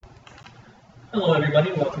Hello,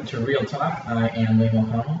 everybody. Welcome to Real Talk. I am Liam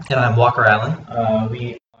O'Connell. And I'm Walker Allen.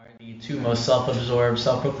 We are the two most self-absorbed,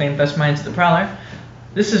 self-proclaimed best minds of the Prowler.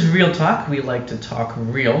 This is Real Talk. We like to talk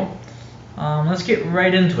real. Let's get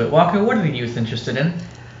right into it. Walker, what are the youth interested in?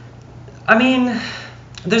 I mean,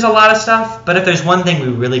 there's a lot of stuff, but if there's one thing we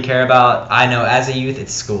really care about, I know as a youth,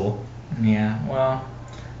 it's school. Yeah, well,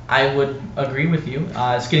 I would agree with you.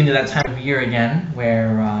 It's getting to that time of year again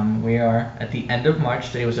where we are at the end of March.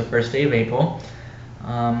 Today was the first day of April.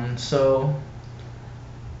 So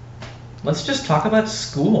let's just talk about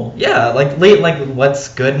school. Yeah, like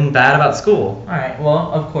what's good and bad about school. All right.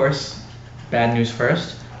 Well, of course, bad news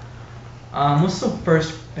first. What's the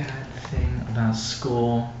first bad thing about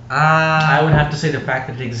school? I would have to say the fact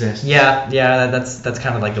that it exists. Yeah, that's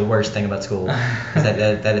kind of like the worst thing about school, is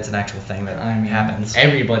that it's an actual thing that happens.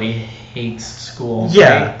 Everybody hates school.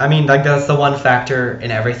 Yeah, right? I mean, like that's the one factor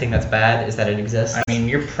in everything that's bad is that it exists. I mean,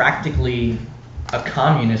 you're practically a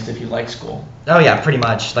communist if you like school. Oh yeah, pretty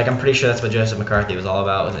much. Like I'm pretty sure that's what Joseph McCarthy was all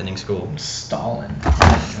about, was ending school. Stalin. Oh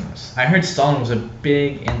my goodness. I heard Stalin was a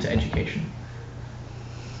big into education.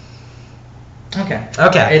 Okay.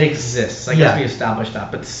 It exists. I guess we established that.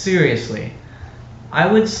 But seriously, I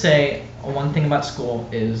would say one thing about school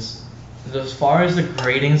is, as far as the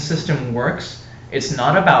grading system works, it's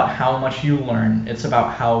not about how much you learn. It's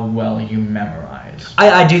about how well you memorize.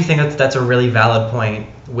 I do think that's a really valid point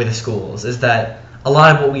with schools, is that a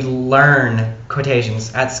lot of what we learn,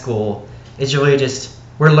 quotations, at school is really just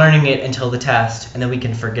we're learning it until the test, and then we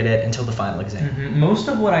can forget it until the final exam. Mm-hmm. Most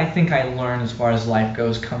of what I think I learn as far as life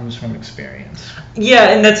goes comes from experience. Yeah,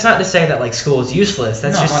 and that's not to say that like school is useless.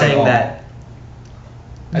 That's just saying that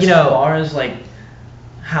as far as like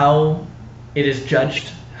how it is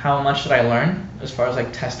judged, how much did I learn as far as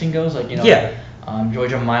like testing goes, like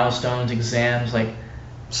Georgia milestones, exams, like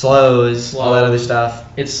slows, all that other stuff.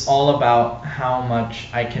 It's all about how much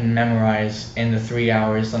I can memorize in the 3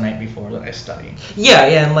 hours the night before that I study. Yeah,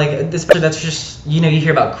 and like especially that's just you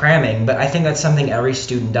hear about cramming, but I think that's something every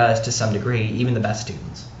student does to some degree, even the best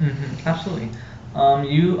students. Mm-hmm, absolutely.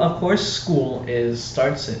 Of course, school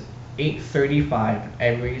starts at 8:35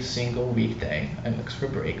 every single weekday, and looks for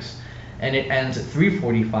breaks, and it ends at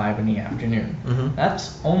 3:45 in the afternoon. Mm-hmm.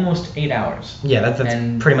 That's almost 8 hours. Yeah, that's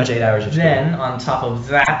pretty much 8 hours of school. Then, on top of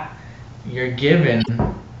that, you're given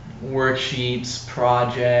worksheets,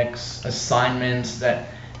 projects, assignments that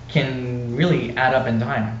can really add up in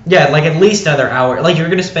time. Yeah, like at least another hour. Like you're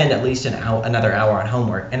going to spend at least another hour on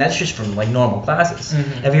homework, and that's just from like normal classes.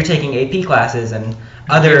 Mm-hmm. If you're taking AP classes and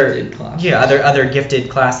other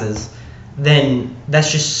gifted classes, then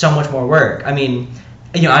that's just so much more work. I mean,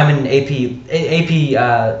 I'm in AP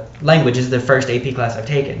language is the first AP class I've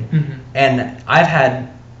taken, mm-hmm. and I've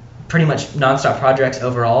had pretty much nonstop projects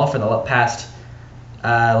overall for the past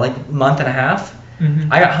month and a half.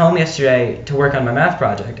 Mm-hmm. I got home yesterday to work on my math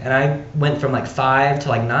project, and I went from 5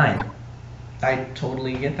 to 9. I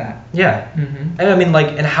totally get that. Yeah. Mm-hmm. And I mean,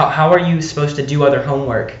 and how are you supposed to do other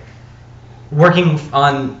homework? Working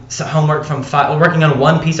on working on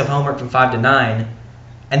one piece of homework from 5 to 9,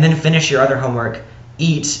 and then finish your other homework,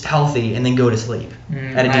 eat healthy, and then go to sleep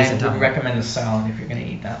at a decent time. I would recommend a salad if you're going to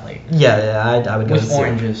eat that late. Yeah, I would go with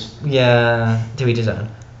oranges. Yeah, to each his own.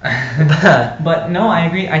 But no, I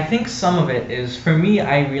agree. I think some of it is, for me,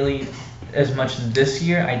 I really, as much this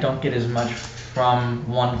year, I don't get as much from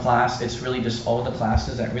one class. It's really just all the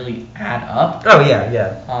classes that really add up. Oh,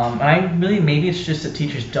 yeah. And maybe it's just that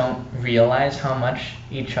teachers don't realize how much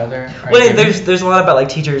each other are giving. There's a lot about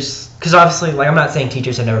teachers, because obviously, I'm not saying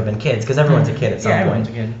teachers have never been kids, because everyone's a kid at some point. Everyone's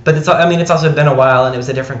a kid. But it's also been a while, and it was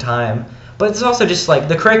a different time. But it's also just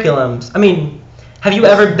the curriculums. I mean, have you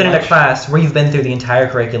ever been in a class where you've been through the entire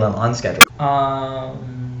curriculum on schedule? I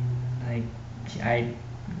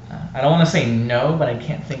don't want to say no, but I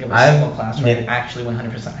can't think of a single class where I actually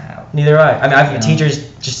 100% have. Neither do I. I mean,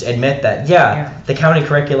 teachers just admit that, the county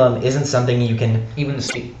curriculum isn't something you can... Even the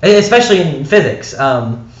state. Especially in physics.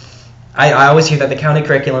 I always hear that the county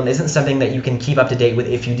curriculum isn't something that you can keep up to date with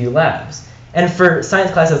if you do labs. And for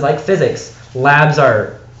science classes like physics, labs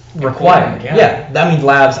are required. I mean,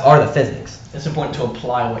 labs are the physics. It's important to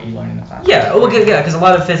apply what you learn in the class. Yeah, because a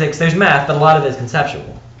lot of physics, there's math, but a lot of it is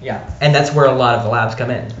conceptual. Yeah. And that's where a lot of the labs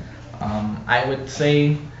come in. I would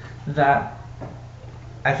say that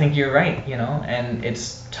I think you're right, and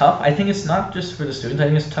it's tough. I think it's not just for the students. I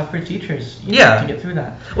think it's tough for teachers to get through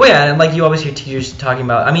that. Well, yeah, and you always hear teachers talking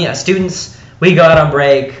about, students, we go out on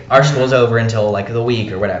break, our school's over until the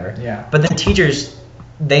week or whatever. Yeah. But then teachers,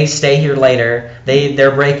 they stay here later.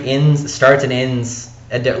 Their break starts and ends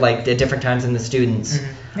at different times than the students.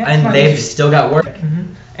 Mm-hmm. Yeah, and they've still got work.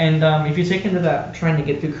 Mm-hmm. And if you take into that trying to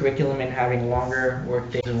get through curriculum and having longer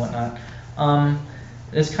work days and whatnot,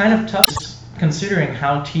 it's kind of tough considering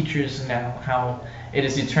how teachers now, how it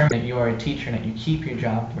is determined that you are a teacher and that you keep your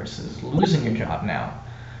job versus losing your job now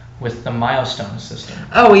with the milestone system.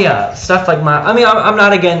 Oh yeah, stuff like I mean, I'm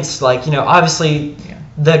not against, like, you know, obviously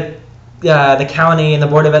the county and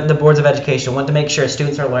the boards of education want to make sure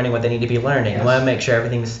students are learning what they need to be learning. They want to make sure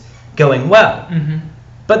everything's going well. Mm-hmm.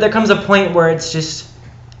 But there comes a point where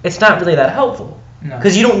it's not really that helpful.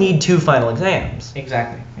 Because you don't need 2 final exams.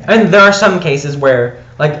 Exactly. Yeah. And there are some cases where,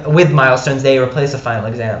 like with milestones, they replace a final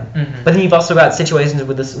exam. Mm-hmm. But then you've also got situations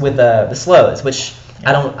with the SLOs, which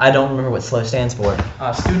I don't remember what SLO stands for.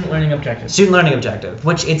 Student learning objective. Student learning objective,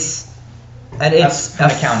 which it's from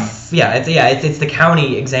the county. It's the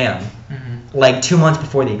county exam, like 2 months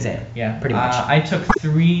before the exam. Yeah, pretty much. I took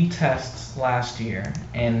 3 tests last year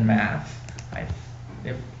in math.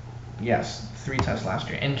 3 tests last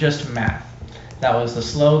year in just math. That was the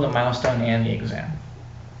SLO, the milestone, and the exam.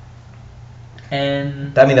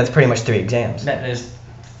 And I mean, that's pretty much 3 exams. That is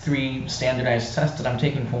 3 standardized tests that I'm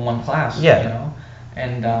taking from one class. Yeah. You know,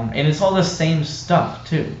 and it's all the same stuff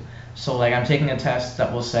too. So like I'm taking a test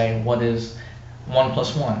that will say what is 1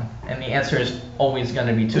 + 1, and the answer is always going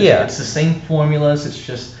to be 2. Yeah. It's the same formulas. It's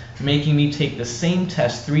just making me take the same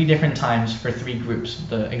test 3 different times for 3 groups.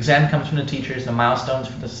 The exam comes from the teachers, the milestones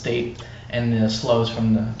from the state, and the SLOs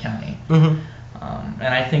from the county. Mm-hmm.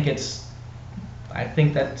 And I think that's,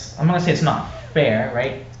 I'm not gonna say it's not fair,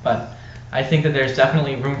 right? But I think that there's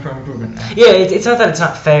definitely room for improvement now. Yeah, it's not that it's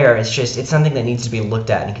not fair. It's just it's something that needs to be looked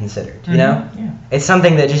at and considered. You know? Yeah. It's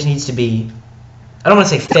something that just needs to be. I don't want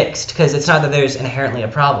to say fixed, because it's not that there's inherently a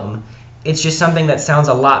problem. It's just something that sounds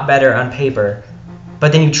a lot better on paper,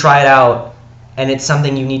 but then you try it out, and it's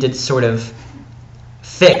something you need to sort of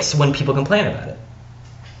fix when people complain about it.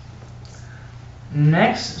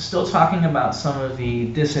 Next, still talking about some of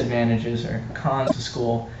the disadvantages or cons to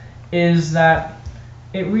school, is that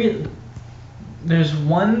there's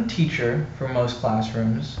one teacher for most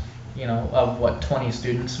classrooms, you know, of what, 20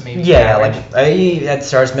 students maybe? Yeah, like at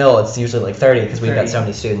Stars Mill, it's usually like 30 because we've got so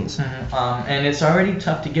many students. Mm-hmm. And it's already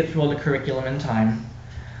tough to get through all the curriculum in time.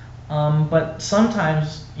 But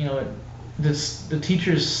sometimes, you know, the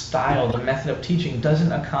teacher's style, the method of teaching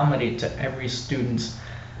doesn't accommodate to every student's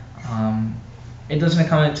it doesn't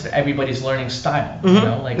accommodate to everybody's learning style. Mm-hmm. You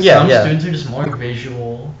know, like some students are just more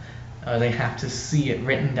visual. They have to see it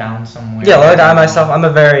written down somewhere. Yeah, like I myself, I'm a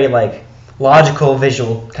very like logical,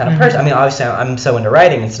 visual kind of person. I mean, obviously, I'm so into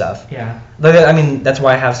writing and stuff. Yeah. I mean, that's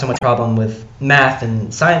why I have so much problem with math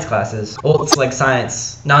and science classes. Well, it's like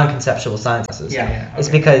science, non-conceptual science classes. Yeah. Okay. It's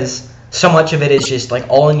because so much of it is just like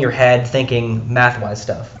all in your head thinking math-wise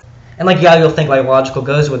stuff. And like, yeah, you'll think like logical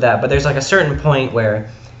goes with that, but there's like a certain point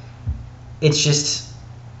where it's just,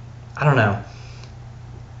 I don't know.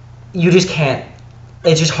 You just can't.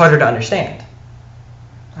 It's just harder to understand.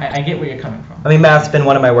 I get where you're coming from. I mean, math's been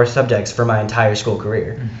one of my worst subjects for my entire school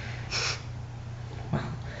career. Well,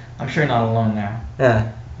 I'm sure not alone now.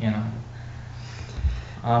 Yeah. You know.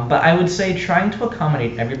 But I would say trying to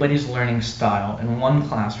accommodate everybody's learning style in one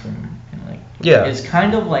classroom, is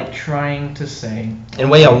kind of like trying to say. And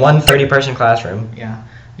one 30-person classroom. Yeah.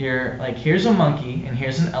 You're like, here's a monkey and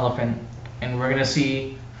here's an elephant, and we're gonna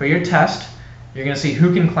see for your test, you're gonna see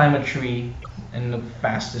who can climb a tree in the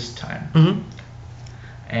fastest time. Mm-hmm.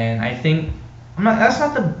 And I think that's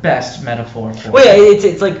not the best metaphor for it. Well, yeah,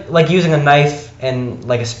 it's like using a knife and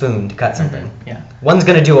like a spoon to cut something. Mm-hmm. Yeah. One's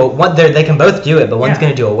gonna do they can both do it, but one's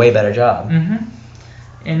gonna do a way better job. Mm-hmm.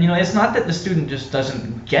 And it's not that the student just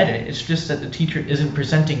doesn't get it. It's just that the teacher isn't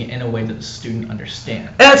presenting it in a way that the student understands.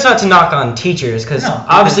 And that's not to knock on teachers, because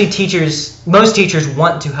obviously most teachers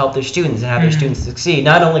want to help their students and have their students succeed.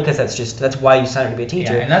 Not only because that's why you signed up to be a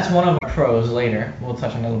teacher. Yeah, and that's one of our pros later. We'll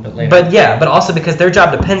touch on it a little bit later. But also because their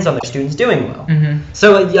job depends on their students doing well. Mm-hmm.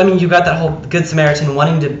 So I mean, you got that whole Good Samaritan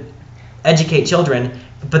wanting to educate children,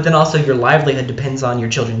 but then also your livelihood depends on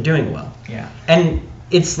your children doing well. Yeah. And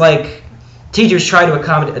it's like teachers try to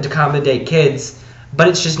accommodate kids, but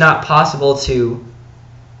it's just not possible to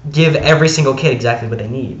give every single kid exactly what they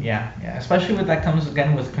need. Yeah. Especially that comes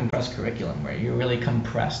again with compressed curriculum, where you're really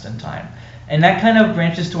compressed in time. And that kind of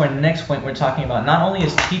branches to our next point we're talking about. Not only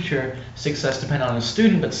is teacher success dependent on the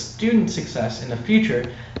student, but student success in the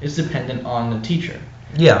future is dependent on the teacher.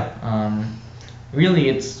 Yeah. Really,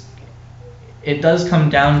 it does come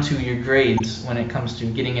down to your grades when it comes to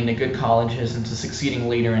getting into good colleges and to succeeding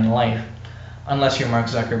later in life. Unless you're Mark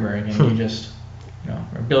Zuckerberg and you just,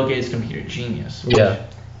 or Bill Gates, computer genius. Which,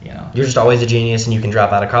 You're just always a genius and you can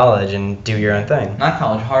drop out of college and do your own thing. Not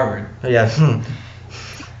college, Harvard. Yeah.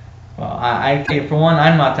 Well, for one,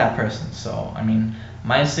 I'm not that person. So, I mean,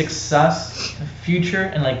 my success, future,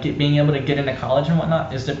 and like being able to get into college and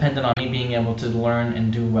whatnot is dependent on me being able to learn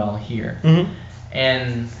and do well here,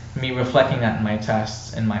 and me reflecting that in my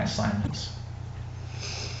tests and my assignments.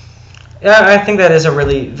 Yeah, I think that is a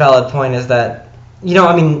really valid point. Is that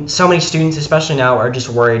I mean, so many students, especially now, are just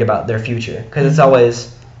worried about their future because it's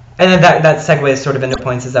always, and then that segues sort of into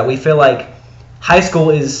points is that we feel like high school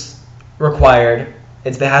is required.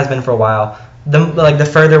 It has been for a while. The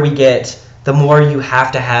further we get, the more you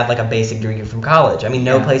have to have like a basic degree from college. I mean,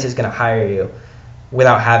 no place is going to hire you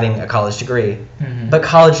without having a college degree. But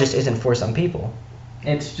college just isn't for some people.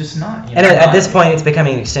 It's just not. And at this point, it's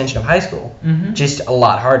becoming an extension of high school, just a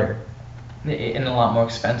lot harder. And a lot more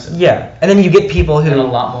expensive. Yeah, and then you get people who... And a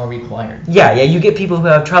lot more required. Yeah, you get people who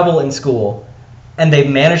have trouble in school, and they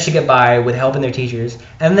manage to get by with help in their teachers,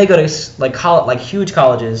 and then they go to like huge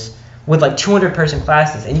colleges with like 200-person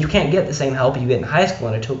classes, and you can't get the same help you get in high school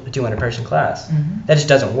in a 200-person class. That just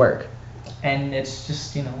doesn't work. And it's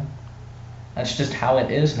just, that's just how it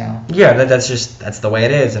is now. Yeah, that's the way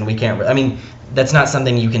it is, and we can't... I mean, that's not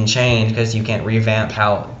something you can change because you can't revamp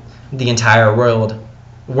how the entire world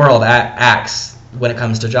acts when it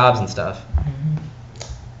comes to jobs and stuff.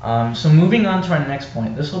 So moving on to our next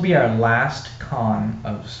point, this will be our last con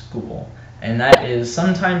of school, and that is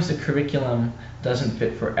sometimes the curriculum doesn't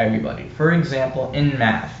fit for everybody. For example, in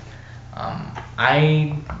math,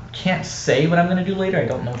 I can't say what I'm going to do later, I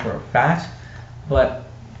don't know for a fact, but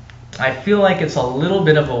I feel like it's a little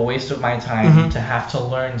bit of a waste of my time to have to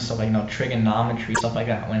learn stuff like trigonometry, stuff like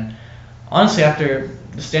that, when honestly, after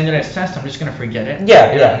the standardized test, I'm just going to forget it.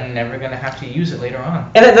 I'm never going to have to use it later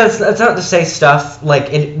on. And that's not to say stuff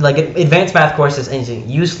like advanced math courses isn't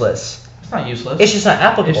useless. It's not useless. It's just not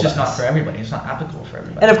applicable. It's just not for everybody. It's not applicable for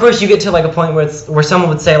everybody. And of course, you get to like a point where someone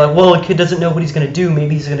would say like, well, a kid doesn't know what he's going to do.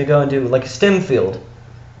 Maybe he's going to go and do like a STEM field.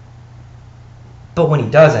 But when he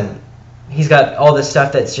doesn't, he's got all this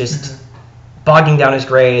stuff that's just bogging down his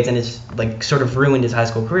grades and it's like sort of ruined his high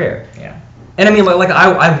school career. Yeah. And I mean,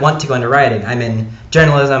 I want to go into writing. I'm in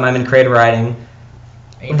journalism. I'm in creative writing.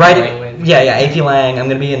 AP language. AP Lang. I'm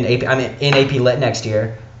gonna be in AP Lit next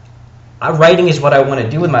year. Writing is what I want to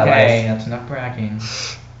do with my life. Okay, that's enough bragging.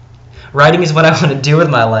 Writing is what I want to do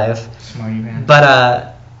with my life. Smarty man.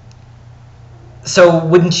 But so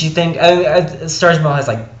wouldn't you think? Stars Mill has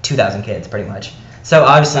like 2,000 kids, pretty much. So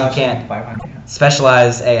obviously you can't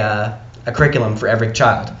specialize a curriculum for every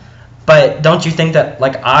child. But don't you think that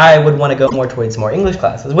like I would want to go more towards more English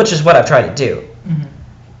classes, which is what I've tried to do.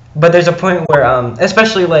 But there's a point where,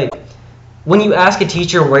 especially like when you ask a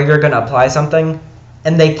teacher where you're going to apply something,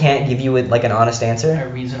 and they can't give you like an honest answer. A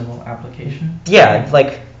reasonable application. Yeah,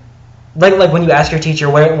 like when you ask your teacher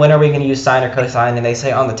when are we going to use sine or cosine, and they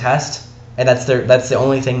say on the test, and that's the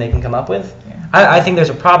only thing they can come up with. Yeah. I think there's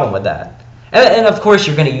a problem with that. And of course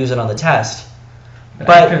you're going to use it on the test. But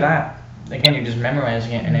after that, again, you're just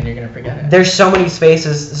memorizing it, and then you're going to forget it. There's so many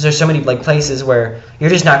spaces, there's so many like places where you're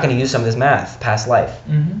just not going to use some of this math past life.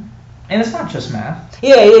 And it's not just math.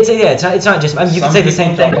 Yeah, it's not just. I mean, you could say the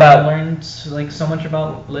same thing about. Learned like so much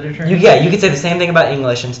about literature. You could say the same thing about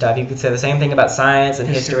English and stuff. You could say the same thing about science and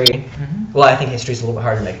history. Well, I think history is a little bit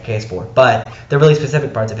harder to make a case for, but they're really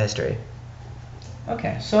specific parts of history.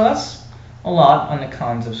 Okay, so that's a lot on the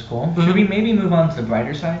cons of school. Should we maybe move on to the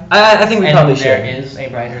brighter side? I think we probably should. There is a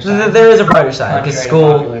brighter side. There is a brighter side because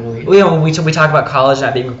school. We talk about college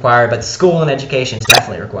not being required, but school and education is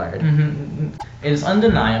definitely required. It is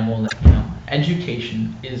undeniable that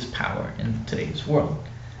education is power in today's world.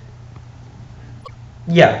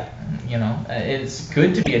 Yeah. It's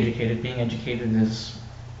good to be educated. Being educated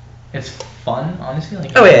it's fun, honestly.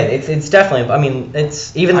 It's definitely. I mean,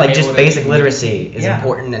 it's even like just basic literacy is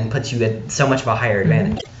important and puts you at so much of a higher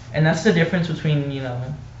advantage. And that's the difference between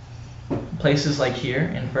places like here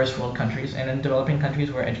in first world countries and in developing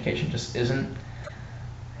countries where education just isn't.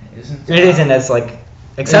 It isn't as like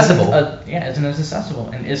accessible. Isn't as accessible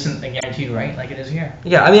and isn't a guaranteed right like it is here.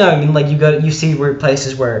 Yeah, I mean, like you see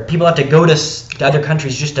places where people have to go to other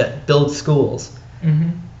countries just to build schools.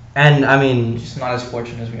 And I mean, just not as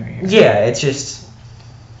fortunate as we are here. Yeah, it's just.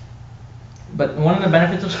 But one of the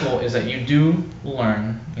benefits of school is that you do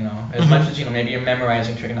learn, as much as maybe you're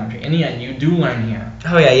memorizing trigonometry. In the end, you do learn here.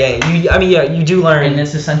 Oh yeah. You do learn, and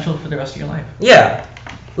it's essential for the rest of your life. Yeah.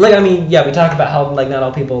 Like, I mean, we talk about how, like, not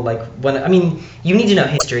all people, like, you need to know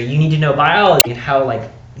history, you need to know biology, and how, like,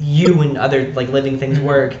 you and other, like, living things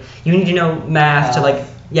work. You need to know math to, like,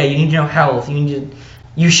 you need to know health.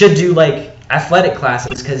 You should do, like, athletic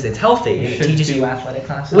classes, because it's healthy. You should do athletic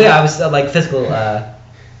classes? Well, yeah, I was, like, physical,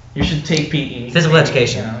 you should take PE. Physical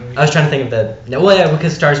education. movie? I was trying to think of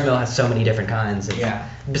because Stars Mill has so many different kinds of, Yeah.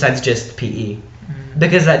 besides just PE. Mhm.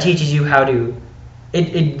 Because that teaches you how to, How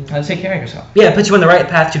to take care of yourself. it puts you on the right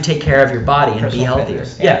path to take care of your body and be Personal healthier.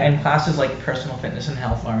 fitness. Yeah. And classes like personal fitness and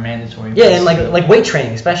health are mandatory. Yeah, and like weight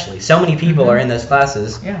training especially. So many people are in those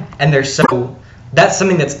classes. Yeah. And that's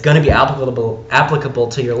something that's going to be applicable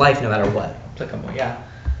to your life no matter what. Applicable, yeah.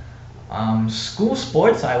 School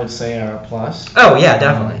sports, I would say, are a plus. Oh yeah,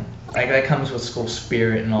 definitely. Like that comes with school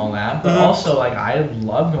spirit and all that. But Mhm. also, like I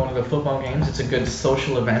love going to the football games. It's a good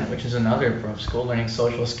social event, which is another pro school, learning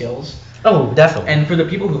social skills. Oh, definitely. And for the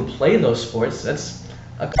people who play those sports, that's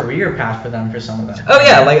a career path for them. For some of them. Oh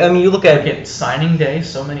yeah, like I mean, you look Look at at signing day.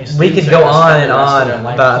 So many. We could students go are gonna on spend and the rest of on their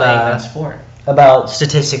life about, playing that sport. about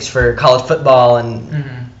statistics for college football and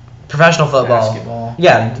Mm-hmm. professional football. Basketball.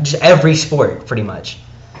 Yeah, just every sport pretty much.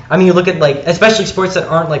 I mean, you look at like especially sports that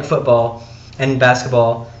aren't like football and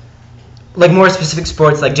basketball, like more specific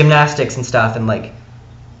sports like gymnastics and stuff, and like,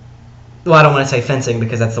 well, I don't want to say fencing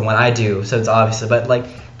because that's the one I do, so it's obvious, but like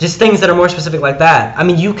just things that are more specific like that. I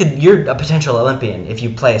mean, you're a potential Olympian if you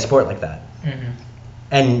play a sport like that, Mm-hmm.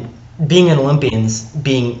 and being an Olympian's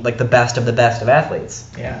being like the best of athletes.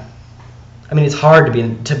 Yeah. I mean, it's hard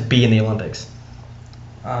to be in the Olympics.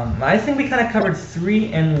 I think we kind of covered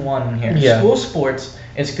 3 in 1 here. Yeah. School sports,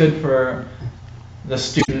 it's good for the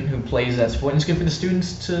student who plays that sport, and it's good for the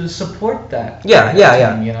students to support that. Yeah, that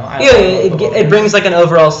yeah. team, You know, I Yeah, love football it games. brings like an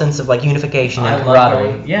overall sense of like unification and I love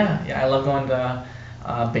camaraderie. going, I love going to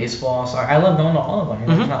baseball. Sorry, I love going to all of them. You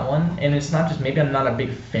know, Mhm. There's not one, and it's not just maybe I'm not a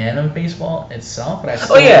big fan of baseball itself, but I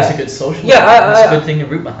still Oh, think yeah. it's a good social. Yeah, event. It's a good thing to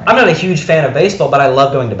root behind. I'm not a huge fan of baseball, but I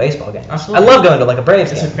love going to baseball games. Absolutely. I love going to like a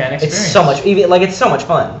Braves It's game. a fan It's so much, it's so much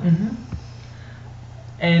fun. Mm-hmm.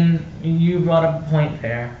 And you brought up a point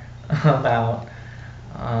there about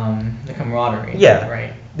the camaraderie. Yeah.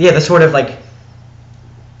 Right. Yeah, the sort of like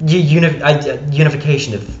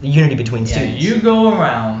unification of unity between Yeah, students. you go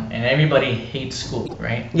around and everybody hates school,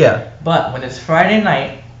 right? Yeah. But when it's Friday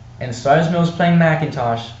night and Stars Mill's playing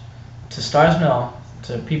Macintosh, to Stars Mill,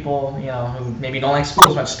 to people, you know, who maybe don't like school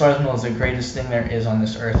as much, Stars Mill is the greatest thing there is on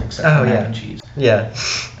this earth except for mac and cheese Yeah.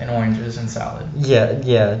 and oranges and salad.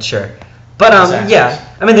 Yeah, sure. But Disasters. yeah,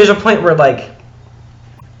 I mean, there's a point where like,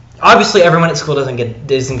 obviously everyone at school isn't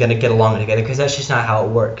gonna get along together because that's just not how it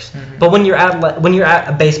works. Mhm. But when you're at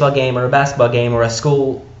a baseball game or a basketball game or a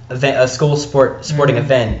school event, a school sporting Mhm.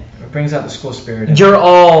 event, It brings out the school spirit. you're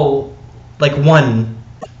all like one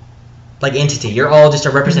like entity. You're all just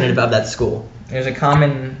a representative of that school. There's a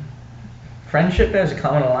common friendship, there's a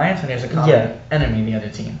common alliance, and there's a common Yeah. enemy, the other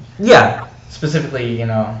team. Yeah, Specifically, you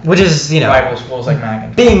know, which is rival schools like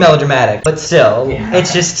Macintosh. being melodramatic, but still, Yeah.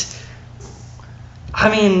 it's just. I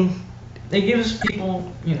mean, It gives people,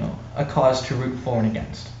 you know, a cause to root for and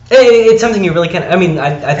against. it's something you really can't. I mean,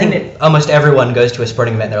 I think And almost everyone goes to a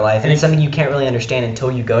sporting event in their life, and and it's something you can't really understand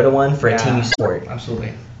until you go to one for a team you support.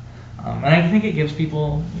 Absolutely. And I think it gives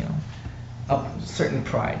people, you know, a certain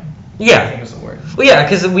pride. I Yeah. think is the word. Well, yeah,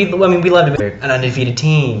 because we love to be an undefeated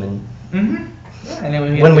team, and Mm-hmm. Yeah, and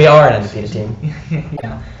then when we are an undefeated team.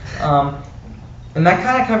 Yeah. And that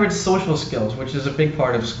kind of covered social skills, which is a big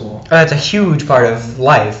part of school. That's a huge part of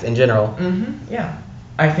life in general. Mm-hmm. Yeah.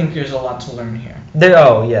 I think there's a lot to learn here.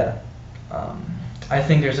 Yeah. I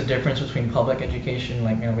think there's a difference between public education,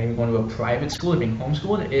 like, you know, maybe going to a private school or being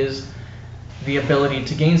homeschooled, is the ability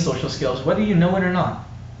to gain social skills, whether you know it or not.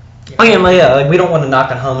 You Oh know? yeah, like we don't want to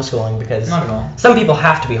knock on homeschooling because Not at all. some people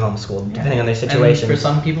have to be homeschooled Yeah. depending on their situation. And for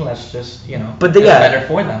some people, that's just, you know, But it's yeah, better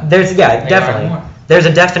for them. There's They learn definitely more. there's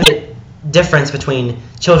a definite difference between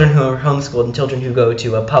children who are homeschooled and children who go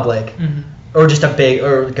to a public Mhm. or just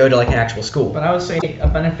or go to like an actual school. But I would say a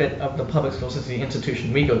benefit of the public schools, as the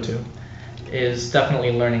institution we go to, is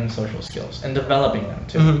definitely learning social skills and developing them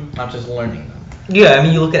too, Mhm. not just learning them. Yeah, I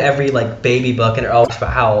mean, you look at every like baby book, and it all talks about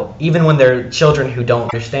how even when they're children who don't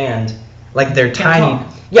understand, like they're Can't tiny. talk.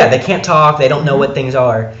 Yeah, they can't talk. They don't know Mhm. what things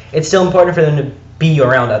are. It's still important for them to be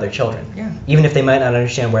around other children, Yeah. even if they might not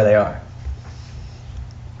understand where they are.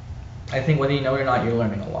 I think whether you know it or not, you're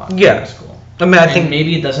learning a lot Yeah. in school. I mean, I And think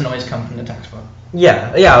maybe it doesn't always come from the textbook. yeah.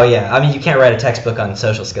 I mean, you can't write a textbook on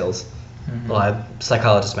social skills. Mhm. Well,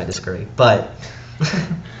 psychologists might disagree, but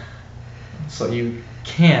So you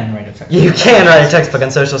can write a textbook. you can write a textbook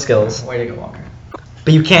on social skills. Way to go, Walker.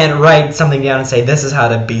 But you can't write something down and say this is how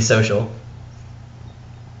to be social.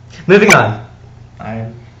 Moving on. I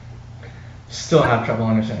still have trouble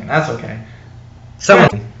understanding. That's okay. Someone,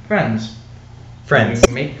 Friends. friends.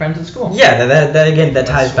 You make friends at school. Yeah, that again, that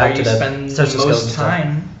ties That's back where to you the spend social the skills and most stuff.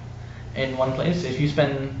 time in one place. If you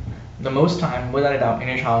spend the most time, without a doubt, in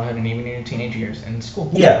your childhood and even in your teenage years in school.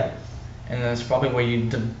 Yeah. and that's probably where you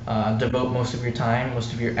devote most of your time,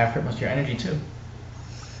 most of your effort, most of your energy to.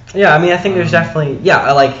 Yeah, I mean, I think there's definitely,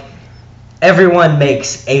 everyone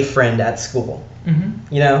makes a friend at school, and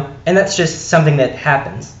that's just something that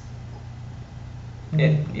happens.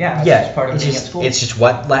 It's just part of being at school. It's just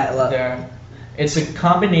it's a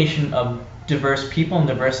combination of diverse people and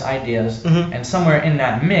diverse ideas, and somewhere in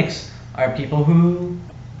that mix are people who,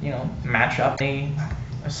 match up. They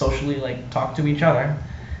socially talk to each other,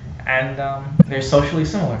 and they're socially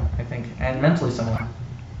similar, I think, and mentally similar.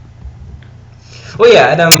 Well,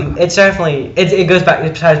 yeah, and it's definitely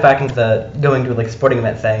it ties back into the going to a sporting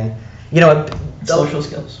event thing. Social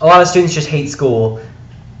skills. A lot of students just hate school,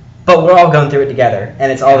 but we're all going through it together,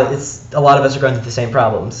 and it's a lot of us are going through the same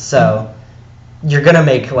problems. So you're gonna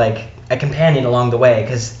make a companion along the way,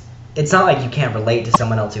 because it's not like you can't relate to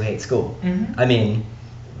someone else who hates school. I mean,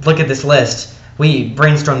 look at this list. We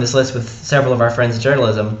brainstormed this list with several of our friends in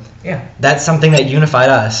journalism. Yeah. That's something that unified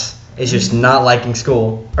us. Is just not liking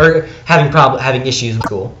school or having issues with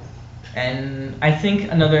school. And I think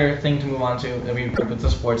another thing to move on to that we put with the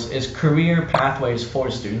sports is career pathways for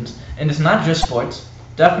students. And it's not just sports.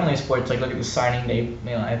 Definitely sports. Look at the signing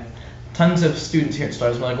day. I have tons of students here at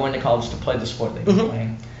Starsville are going to college to play the sport they've been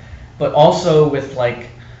playing. But also with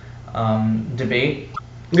debate,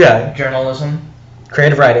 journalism,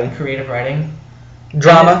 creative writing,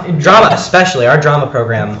 drama especially. Our drama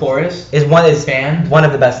program chorus is band, one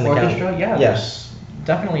of the best in the orchestra. county. There's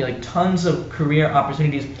definitely tons of career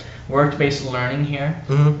opportunities, work-based learning here.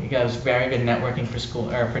 You guys very good networking for school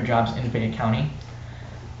or for jobs in Fayette County.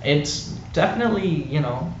 It's definitely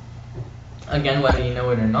again, whether you know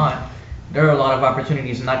it or not, there are a lot of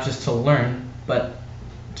opportunities not just to learn but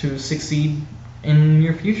to succeed in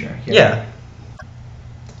your future here.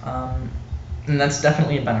 And that's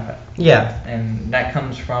definitely a benefit. And that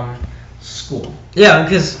comes from school.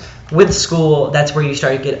 Because with school, that's where you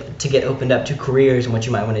start to get opened up to careers and what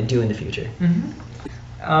you might want to do in the future.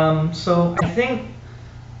 So I think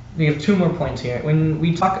we have two more points here. When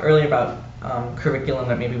we talked earlier about curriculum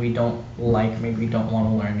that maybe we don't like, maybe we don't want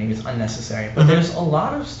to learn, maybe it's unnecessary, but there's a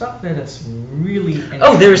lot of stuff that it's really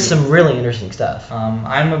interesting. There's some really interesting stuff.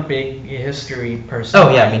 I'm a big history person.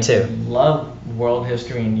 Me too. I love world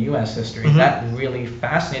history and U.S. history. That really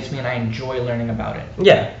fascinates me, and I enjoy learning about it.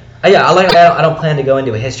 I don't plan to go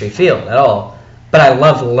into a history field at all, but I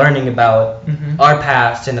love learning about our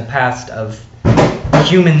past and the past of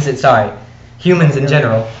humans in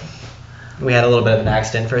general. We had a little bit of an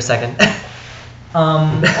accident for a second.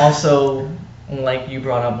 Also, you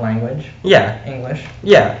brought up language. English.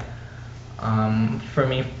 For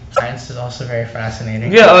me, science is also very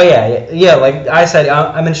fascinating. Like I said,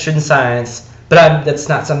 I'm interested in science, but that's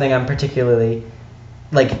not something I'm particularly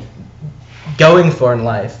going for in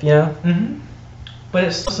life, But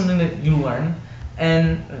it's still something that you learn,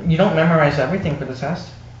 and you don't memorize everything for the test.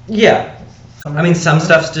 Some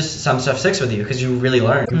stuff sticks with you because you really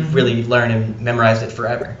learn. You really learn and memorize it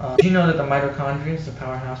forever. Did you know that the mitochondria is the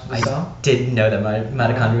powerhouse of the cell? I didn't know that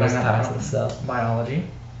mitochondria was the powerhouse of the cell. Biology.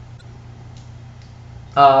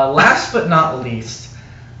 Last but not least,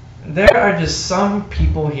 there are just some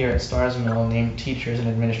people here at Stars Mill named teachers and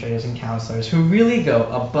administrators and counselors who really go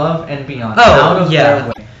above and beyond out of their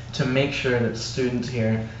way to make sure that students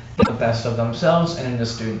here get the best of themselves and in the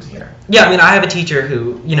students here. I have a teacher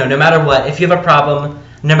who, no matter what, if you have a problem,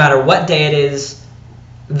 no matter what day it is,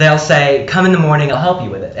 they'll say, come in the morning, I'll help you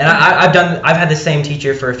with it. And I've had the same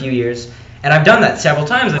teacher for a few years, and I've done that several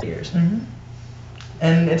times over the years.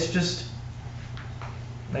 And it's just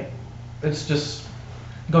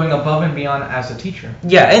going above and beyond as a teacher.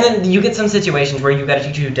 And then you get some situations where you've got a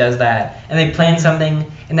teacher who does that, and they plan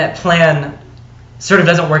something, and that plan sort of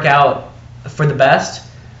doesn't work out for the best.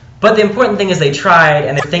 But the important thing is they tried,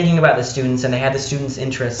 and they're thinking about the students, and they had the students'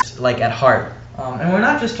 interest at heart. And we're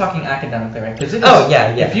not just talking academically, right? Because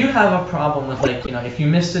if you have a problem with if you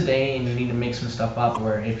missed a day and you need to make some stuff up,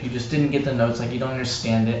 or if you just didn't get the notes, you don't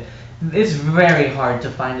understand it, it's very hard to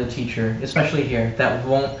find a teacher, especially here, that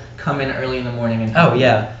won't come in early in the morning and help you.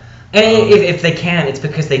 And if they can, it's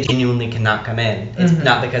because they genuinely cannot come in. It's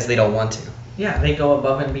not because they don't want to. They go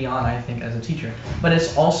above and beyond, I think, as a teacher. But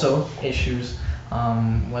it's also issues,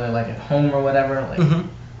 whether at home or whatever.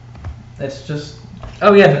 It's just.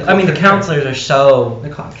 The counselors are so. The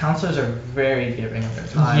counselors are very giving of their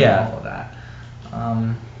time and all of that.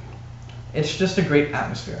 It's just a great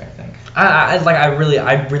atmosphere, I think. I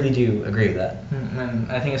really do agree with that.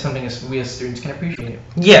 And I think it's something we as students can appreciate.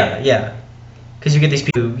 Because you get these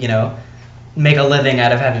people who, make a living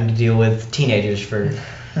out of having to deal with teenagers for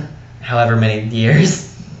however many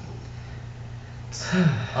years.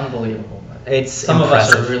 Unbelievable. But It's Some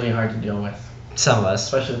impressive. of us are really hard to deal with, Some of us,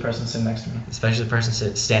 especially the person sitting next to me. especially the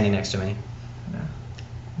person standing next to me.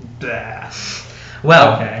 Yeah.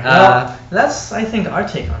 Well, Okay. Well, that's, I think, our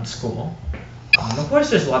take on school. Of course,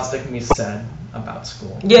 there's lots that can be said about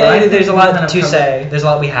school. But I yeah, think there's a we lot kind of to covered- say. There's a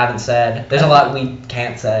lot we haven't said. There's a lot we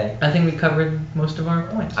can't say. I think we covered most of our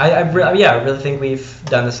points. I really think we've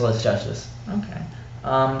done this list justice.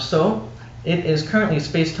 Okay. So, it is currently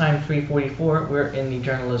Spacetime 344. We're in the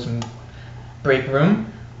journalism break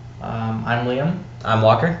room. I'm Liam, I'm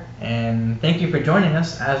Walker. and thank you for joining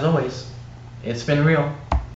us, as always. It's been real.